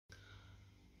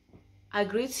I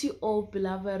greet you all,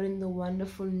 beloved, in the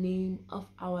wonderful name of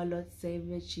our Lord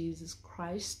Savior Jesus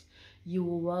Christ. You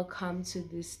are welcome to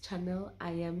this channel.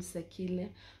 I am Sakile.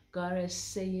 God is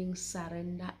saying,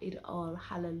 surrender it all.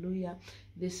 Hallelujah.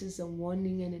 This is a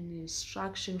warning and an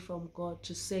instruction from God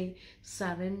to say,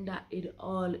 surrender it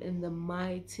all in the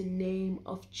mighty name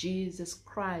of Jesus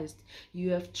Christ.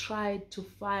 You have tried to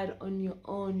fight on your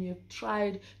own. You have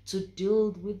tried to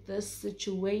deal with this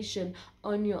situation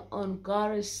on your own.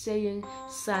 God is saying,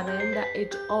 surrender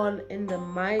it all in the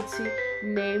mighty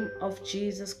name of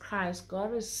Jesus Christ.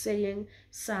 God is saying,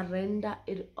 surrender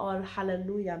it all.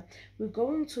 Hallelujah. We're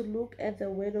going to look at the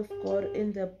word of God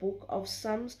in the book of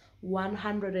Psalms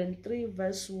 103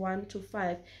 verse 1 to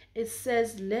 5. It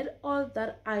says, let all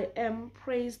that I am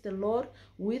praise the Lord.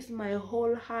 With my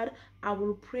whole heart I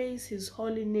will praise his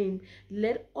holy name.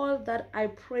 Let all that I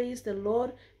praise the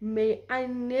Lord. May I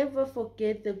never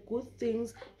forget the good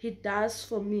things he does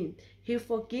for me. He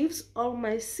forgives all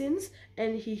my sins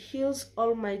and he heals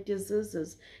all my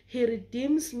diseases. He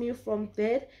redeems me from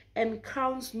death and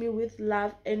crowns me with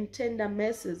love and tender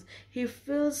mercies. He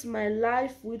fills my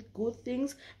life with good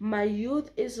things. My youth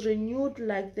is renewed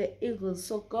like the eagles.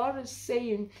 So God is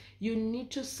saying you need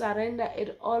to surrender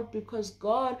it all, because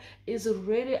God is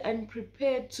ready and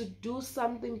prepared to do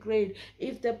something great.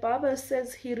 If the Bible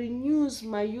says he renews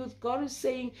my youth, God is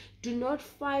saying do not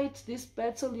fight this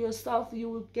battle yourself. You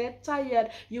will get tired,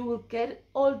 you will get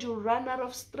old, you run out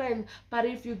of strength. But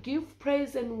if you give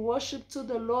praise and worship to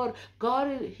the Lord,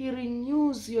 God, he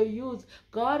renews your youth.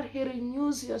 God, he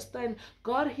renews your strength.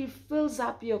 God, he fills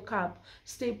up your cup.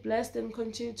 Stay blessed and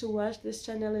continue to watch this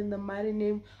channel in the mighty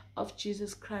name of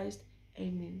Jesus Christ.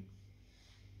 Amen.